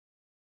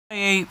I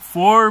ate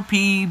 4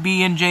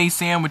 PB&J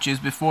sandwiches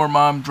before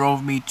Mom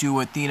drove me to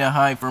Athena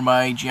High for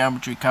my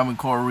Geometry Common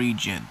Core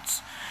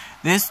Regents.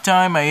 This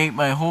time I ate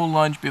my whole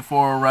lunch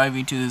before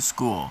arriving to the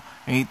school.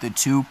 I ate the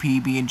 2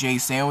 PB&J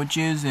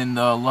sandwiches in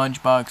the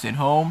lunchbox at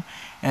home,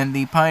 and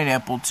the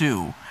pineapple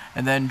too,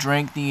 and then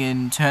drank the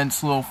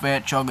intense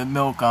low-fat chocolate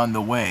milk on the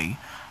way.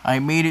 I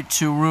made it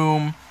to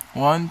room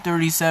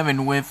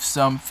 137 with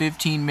some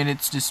 15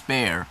 minutes to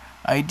spare.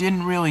 I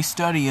didn't really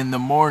study in the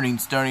morning,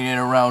 starting at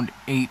around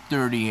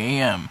 8:30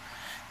 a.m.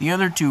 The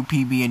other 2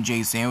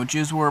 PB&J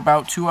sandwiches were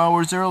about 2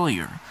 hours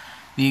earlier.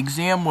 The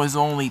exam was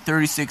only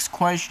 36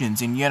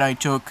 questions, and yet I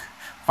took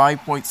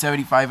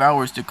 5.75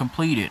 hours to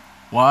complete it.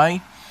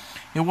 Why?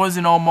 It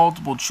wasn't all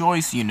multiple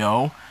choice, you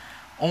know.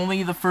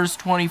 Only the first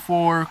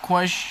 24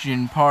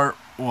 question part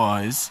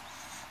was.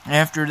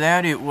 After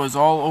that, it was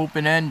all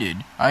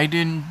open-ended. I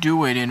didn't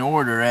do it in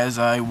order, as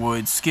I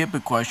would skip a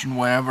question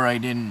whenever I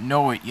didn't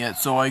know it yet,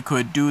 so I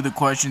could do the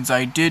questions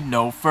I did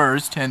know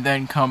first, and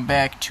then come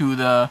back to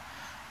the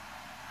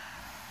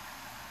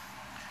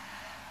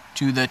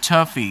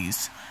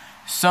toughies.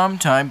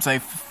 Sometimes I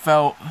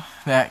felt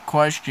that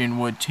question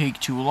would take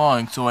too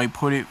long, so I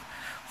put it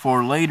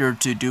for later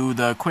to do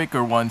the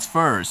quicker ones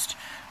first.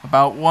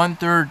 About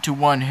 1/3 to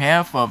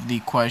 1/2 of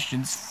the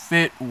questions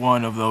fit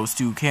one of those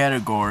 2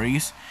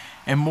 categories,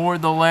 and more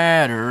the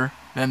latter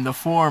than the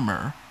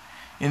former.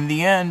 In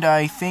the end,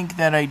 I think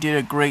that I did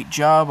a great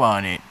job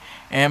on it,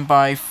 and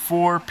by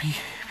 4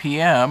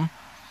 p.m.,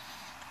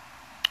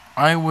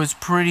 I was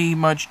pretty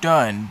much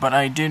done, but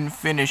I didn't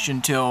finish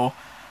until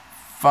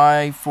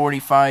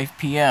 5:45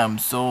 p.m.,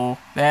 so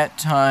that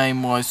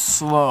time was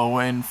slow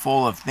and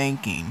full of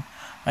thinking.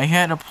 I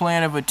had a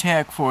plan of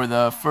attack for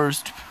the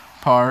first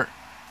part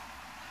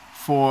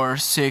for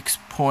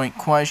 6-point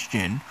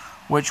question,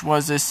 which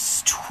was a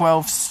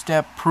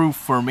 12-step proof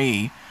for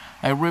me.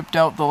 I ripped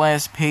out the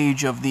last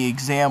page of the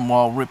exam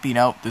while ripping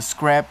out the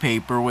scrap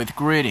paper with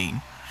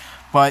gritting,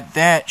 but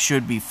that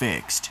should be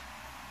fixed.